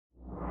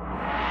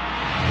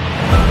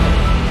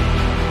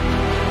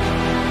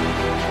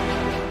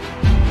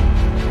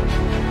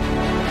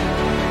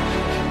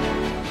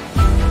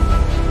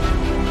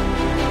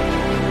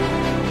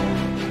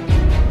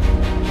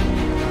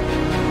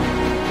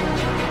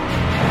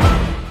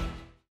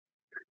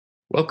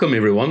Welcome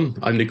everyone,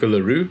 I'm Nicola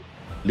Leroux,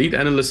 lead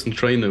analyst and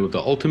trainer with the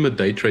ultimate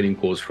day trading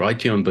course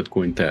right here on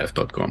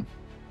bitcointaf.com.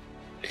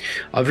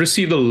 I've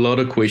received a lot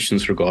of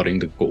questions regarding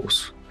the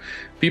course.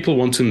 People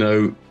want to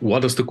know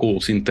what does the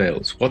course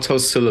entails, what's our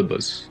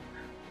syllabus,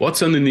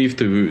 what's underneath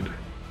the hood,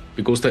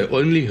 because they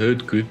only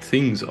heard good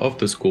things of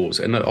this course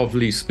and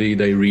obviously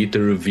they read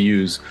the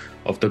reviews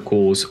of the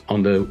course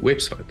on the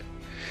website.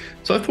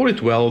 So I thought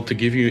it well to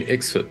give you an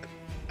excerpt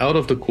out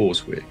of the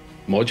courseware,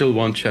 Module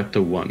 1,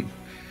 Chapter 1,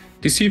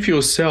 to see for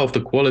yourself the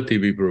quality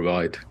we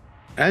provide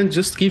and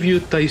just give you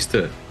a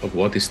taster of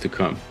what is to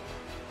come.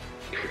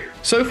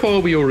 So far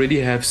we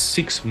already have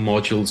 6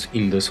 modules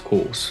in this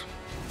course,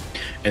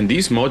 and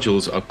these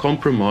modules are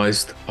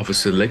comprised of a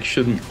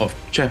selection of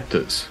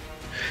chapters.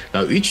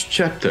 Now each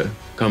chapter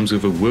comes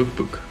with a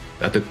workbook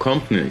that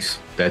accompanies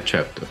that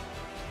chapter.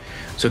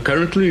 So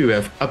currently we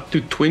have up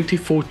to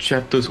 24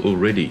 chapters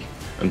already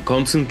and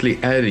constantly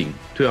adding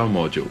to our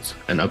modules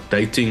and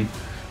updating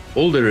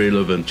all the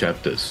relevant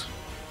chapters.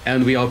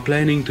 And we are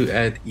planning to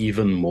add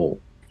even more.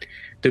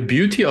 The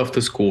beauty of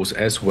this course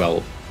as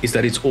well is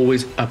that it's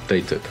always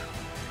updated.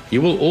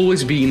 You will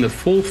always be in the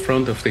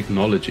forefront of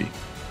technology,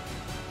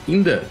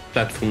 in the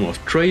platform of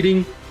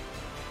trading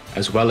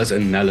as well as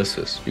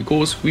analysis,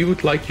 because we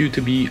would like you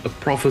to be a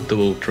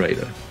profitable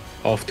trader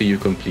after you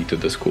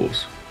completed this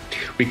course.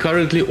 We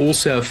currently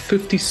also have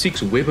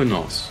 56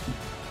 webinars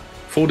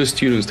for the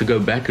students to go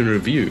back and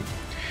review.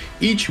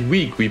 Each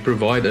week we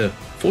provide a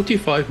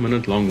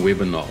 45-minute long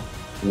webinar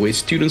where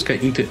students can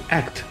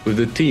interact with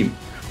the team,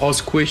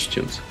 ask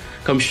questions,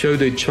 come show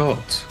their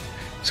charts,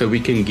 so we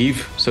can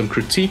give some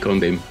critique on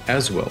them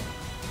as well.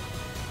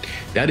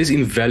 That is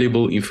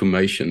invaluable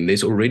information.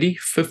 There's already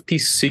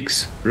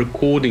 56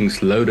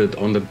 recordings loaded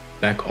on the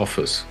back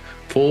office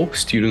for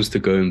students to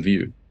go and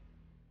view.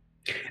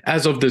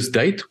 As of this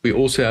date, we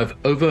also have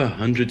over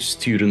 100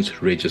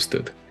 students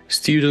registered,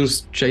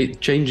 students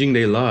changing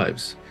their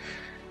lives,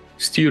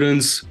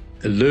 students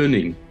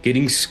learning,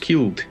 getting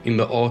skilled in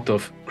the art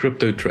of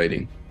crypto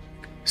trading.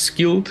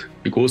 Skilled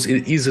because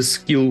it is a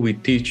skill we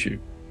teach you.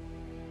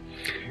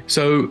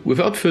 So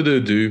without further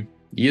ado,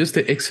 here's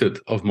the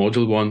excerpt of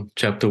Module 1,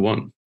 Chapter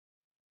 1.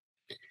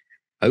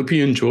 Hope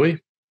you enjoy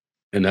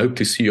and hope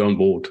to see you on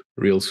board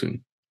real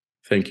soon.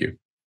 Thank you.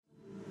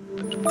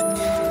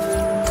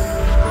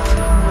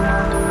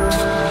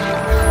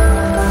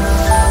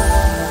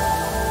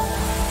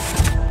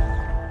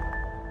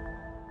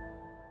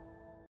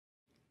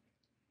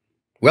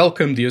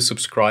 Welcome, dear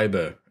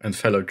subscriber and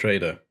fellow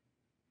trader.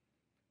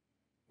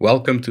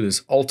 Welcome to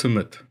this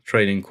ultimate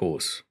trading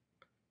course,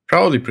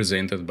 proudly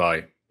presented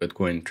by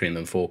Bitcoin Trend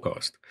and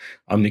Forecast.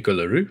 I'm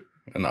Nicola Leroux,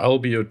 and I'll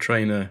be your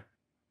trainer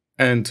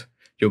and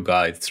your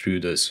guide through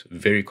this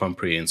very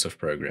comprehensive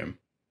program.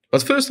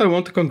 But first, I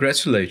want to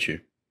congratulate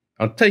you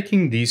on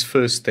taking these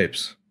first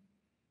steps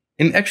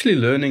in actually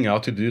learning how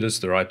to do this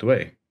the right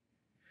way,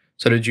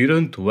 so that you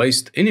don't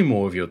waste any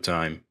more of your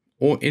time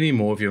or any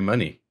more of your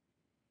money.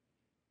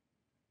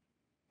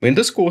 When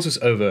this course is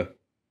over,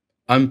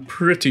 I'm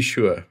pretty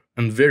sure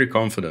and very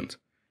confident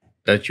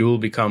that you will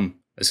become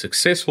a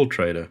successful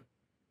trader,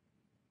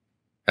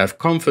 have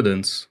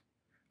confidence,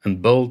 and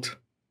build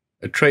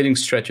a trading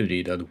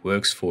strategy that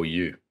works for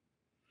you.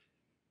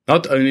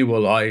 Not only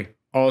will I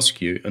ask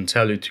you and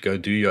tell you to go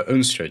do your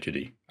own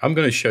strategy, I'm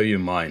going to show you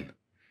mine,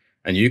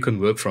 and you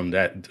can work from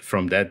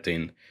that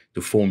then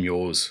to form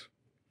yours.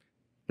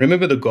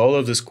 Remember, the goal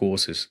of this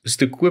course is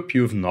to equip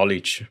you with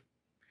knowledge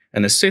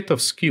and a set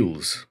of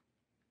skills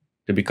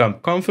to become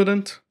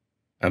confident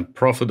and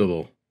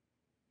profitable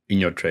in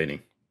your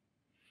trading.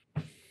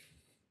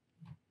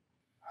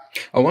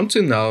 I want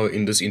to now,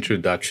 in this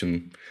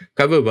introduction,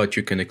 cover what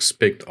you can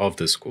expect of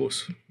this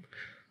course.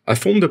 I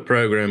formed a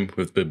program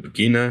with the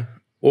beginner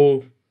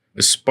or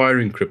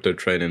aspiring crypto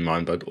trader in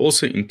mind, but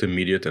also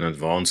intermediate and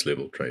advanced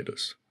level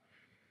traders.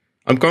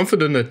 I'm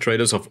confident that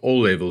traders of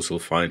all levels will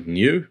find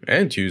new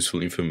and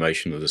useful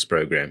information with this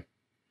program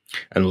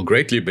and will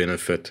greatly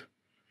benefit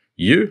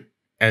you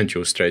and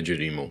your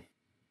strategy more.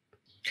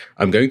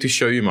 I'm going to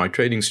show you my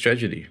trading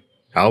strategy,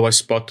 how I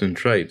spot and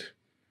trade,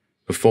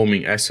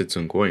 performing assets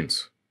and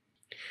coins.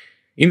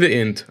 In the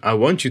end, I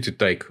want you to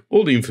take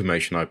all the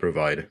information I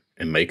provide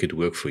and make it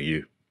work for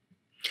you.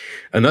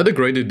 Another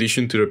great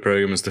addition to the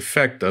program is the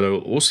fact that I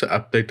will also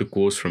update the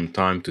course from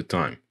time to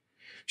time,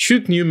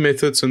 should new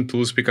methods and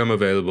tools become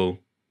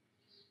available.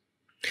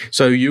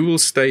 So you will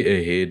stay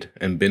ahead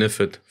and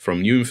benefit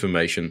from new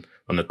information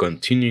on a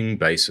continuing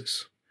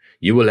basis.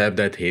 You will have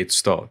that head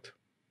start.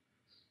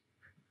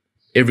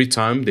 Every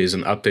time there's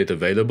an update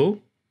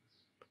available,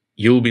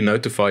 you'll be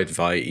notified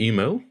via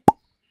email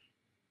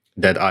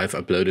that I've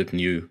uploaded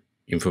new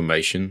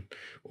information,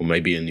 or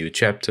maybe a new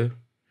chapter,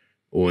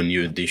 or a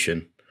new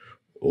edition,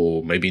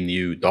 or maybe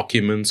new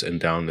documents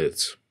and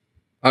downloads.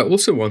 I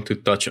also want to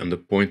touch on the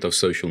point of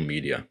social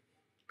media.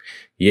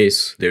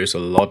 Yes, there's a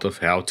lot of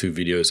how-to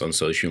videos on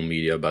social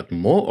media, but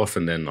more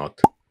often than not,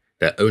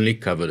 they only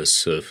cover the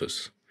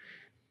surface.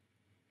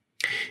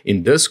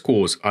 In this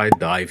course, I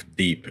dive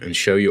deep and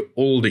show you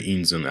all the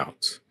ins and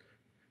outs.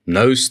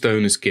 No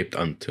stone is kept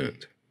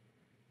unturned.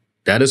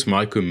 That is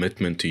my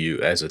commitment to you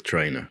as a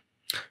trainer.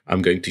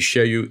 I'm going to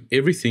show you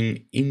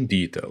everything in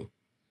detail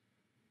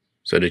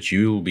so that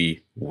you will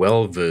be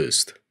well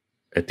versed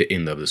at the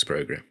end of this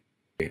program.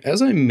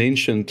 As I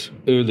mentioned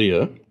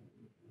earlier,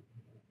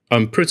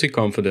 I'm pretty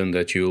confident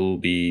that you'll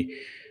be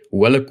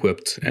well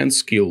equipped and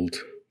skilled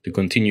to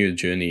continue your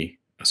journey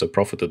as a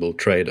profitable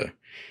trader.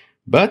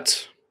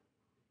 But,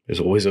 there's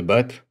always a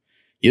but,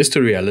 here's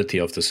the reality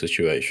of the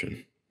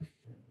situation.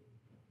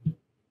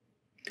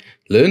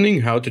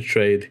 Learning how to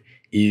trade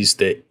is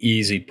the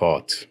easy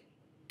part.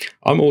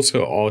 I'm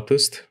also an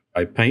artist.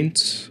 I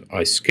paint,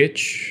 I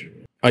sketch.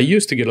 I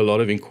used to get a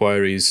lot of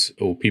inquiries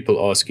or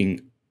people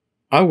asking,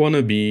 I want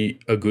to be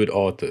a good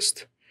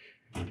artist.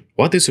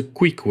 What is a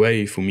quick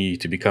way for me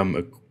to become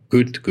a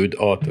good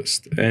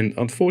artist? And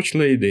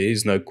unfortunately, there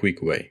is no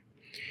quick way.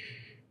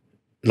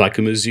 Like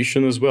a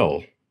musician as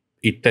well.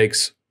 It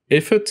takes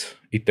effort,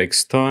 it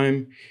takes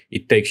time,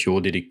 it takes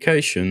your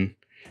dedication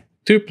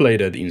to play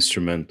that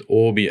instrument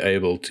or be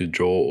able to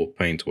draw or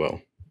paint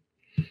well.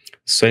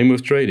 Same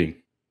with trading.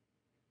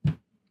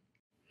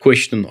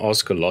 Question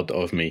asked a lot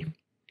of me.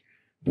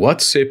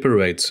 What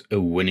separates a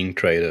winning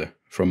trader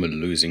from a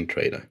losing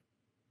trader?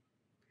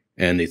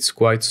 And it's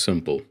quite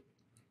simple.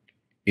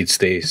 It's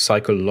their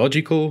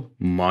psychological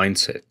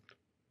mindset.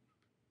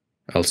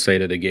 I'll say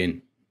that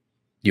again.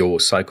 Your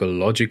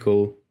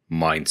psychological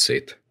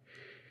mindset.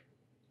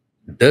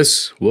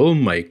 This will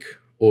make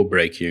or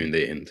break you in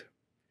the end.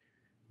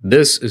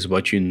 This is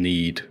what you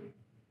need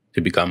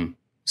to become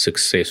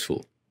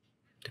successful,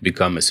 to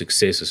become a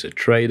success as a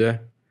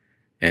trader,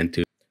 and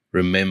to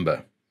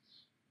remember,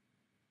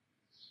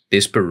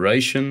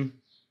 desperation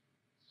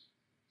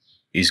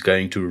is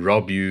going to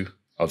rob you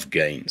of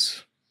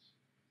gains.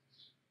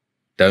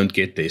 Don't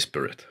get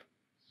desperate.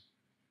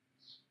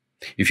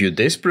 If you're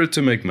desperate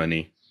to make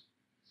money,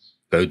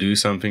 go do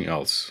something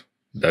else.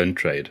 Don't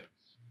trade.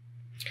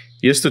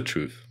 Here's the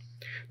truth.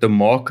 The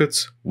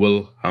markets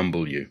will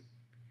humble you.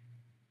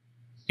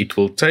 It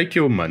will take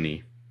your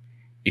money.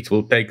 It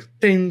will take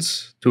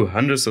tens to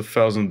hundreds of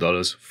thousands of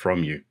dollars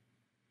from you.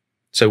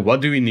 So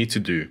what do we need to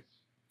do?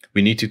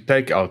 We need to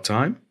take our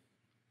time.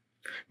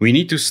 We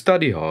need to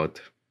study hard.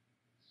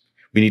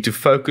 We need to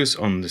focus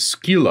on the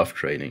skill of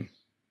trading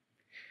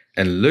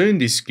and learn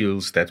these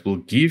skills that will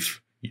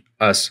give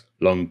us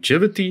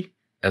longevity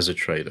as a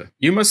trader.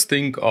 You must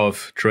think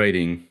of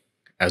trading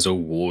as a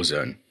war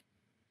zone.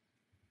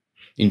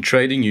 In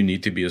trading, you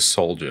need to be a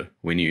soldier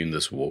when you're in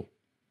this war.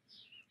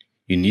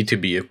 You need to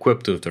be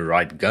equipped with the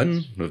right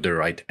gun, with the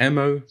right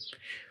ammo,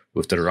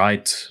 with the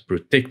right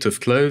protective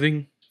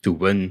clothing to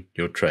win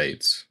your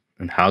trades.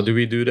 And how do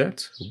we do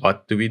that?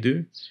 What do we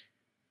do?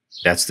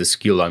 That's the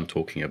skill I'm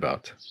talking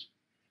about.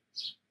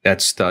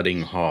 That's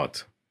studying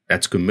hard.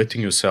 That's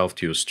committing yourself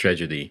to your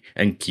strategy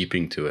and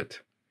keeping to it.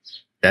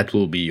 That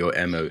will be your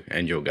ammo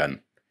and your gun.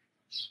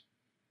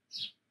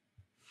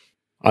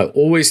 I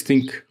always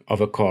think of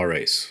a car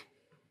race.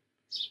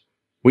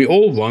 We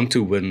all want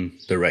to win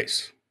the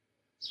race.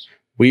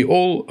 We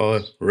all are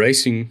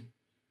racing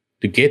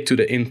to get to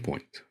the end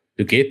point,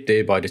 to get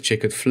there by the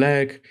checkered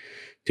flag,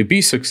 to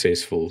be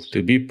successful,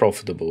 to be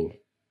profitable,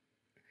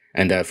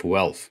 and have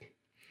wealth.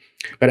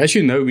 But as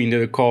you know, we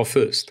need a car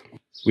first.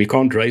 We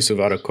can't race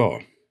without a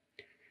car.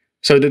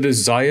 So the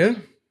desire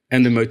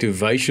and the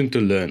motivation to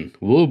learn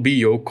will be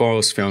your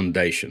car's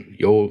foundation,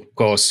 your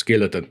car's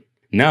skeleton.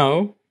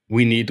 Now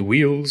we need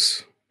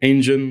wheels,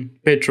 engine,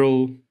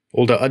 petrol,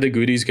 all the other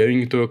goodies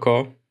going into a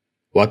car.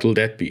 What will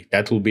that be?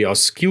 That will be our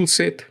skill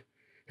set.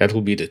 That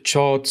will be the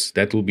charts.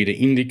 That will be the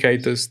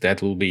indicators.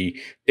 That will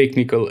be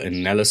technical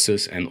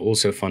analysis and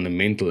also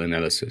fundamental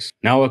analysis.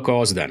 Now our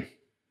car's done.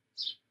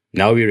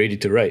 Now we're ready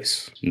to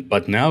race.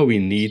 But now we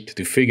need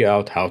to figure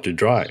out how to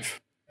drive.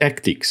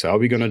 Tactics. How are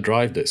we going to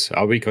drive this?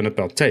 How are we going to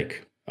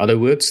partake? In other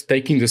words,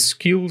 taking the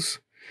skills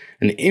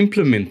and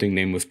implementing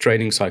them with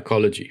trading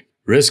psychology,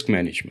 risk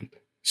management,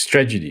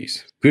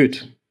 strategies.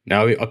 Good.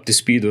 Now we're up to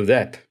speed with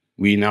that.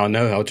 We now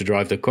know how to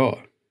drive the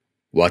car.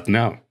 What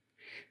now?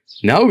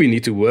 Now we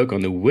need to work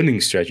on the winning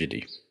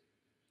strategy.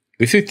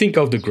 If you think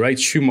of the great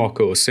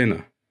Schumacher or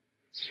Senna,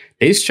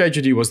 their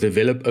strategy was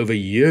developed over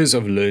years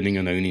of learning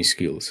and owning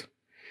skills.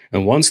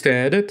 And once they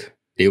had it,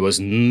 there was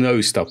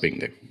no stopping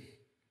them.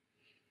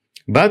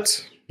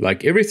 But,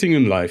 like everything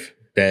in life,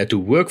 they had to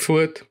work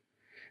for it,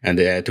 and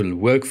they had to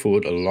work for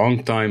it a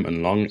long time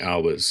and long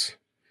hours.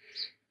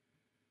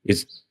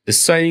 The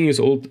saying is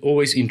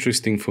always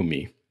interesting for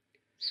me.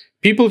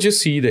 People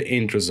just see the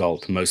end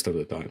result most of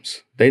the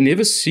times. They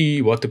never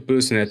see what the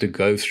person had to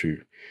go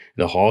through,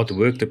 the hard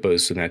work the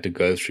person had to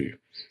go through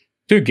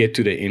to get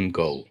to the end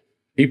goal.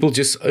 People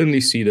just only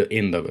see the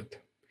end of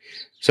it.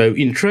 So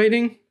in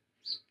trading,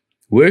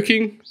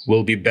 working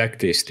will be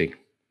backtesting.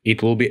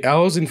 It will be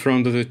hours in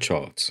front of the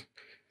charts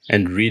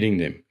and reading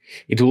them.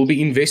 It will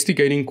be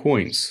investigating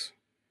coins.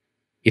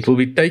 It will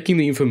be taking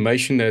the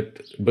information that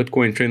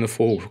Bitcoin Trend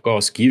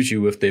Forecast gives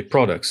you with their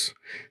products,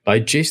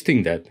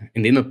 digesting that,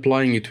 and then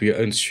applying it to your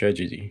own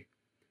strategy.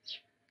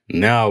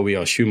 Now we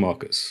are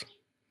Schumachers.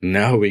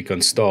 Now we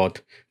can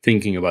start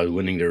thinking about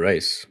winning the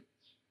race.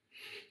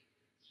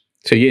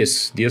 So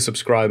yes, dear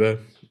subscriber,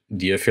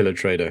 dear fellow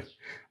trader,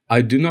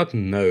 I do not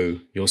know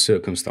your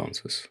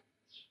circumstances,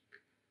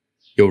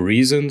 your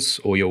reasons,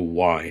 or your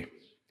why.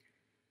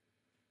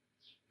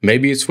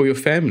 Maybe it's for your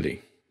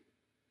family.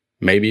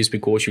 Maybe it's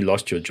because you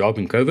lost your job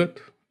in COVID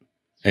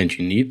and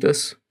you need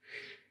this.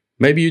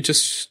 Maybe you're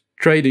just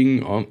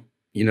trading on,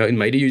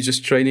 maybe you're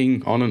just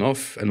trading on and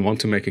off and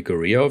want to make a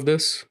career of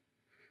this.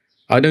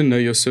 I don't know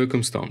your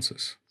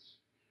circumstances.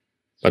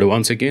 But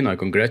once again, I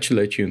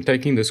congratulate you on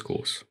taking this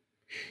course.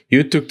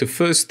 You took the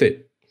first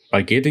step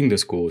by getting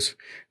this course,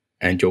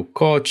 and your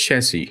car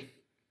chassis,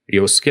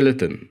 your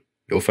skeleton,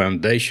 your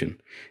foundation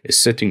is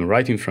sitting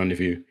right in front of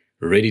you,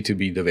 ready to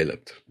be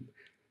developed.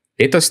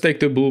 Let us take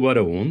the bull by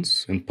the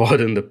horns, and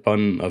pardon the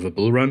pun of a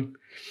bull run,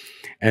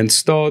 and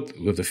start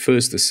with the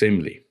first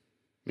assembly.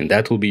 And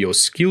that will be your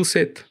skill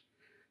set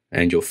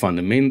and your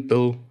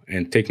fundamental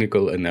and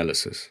technical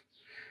analysis.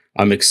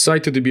 I'm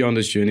excited to be on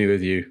this journey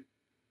with you,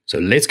 so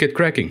let's get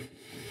cracking.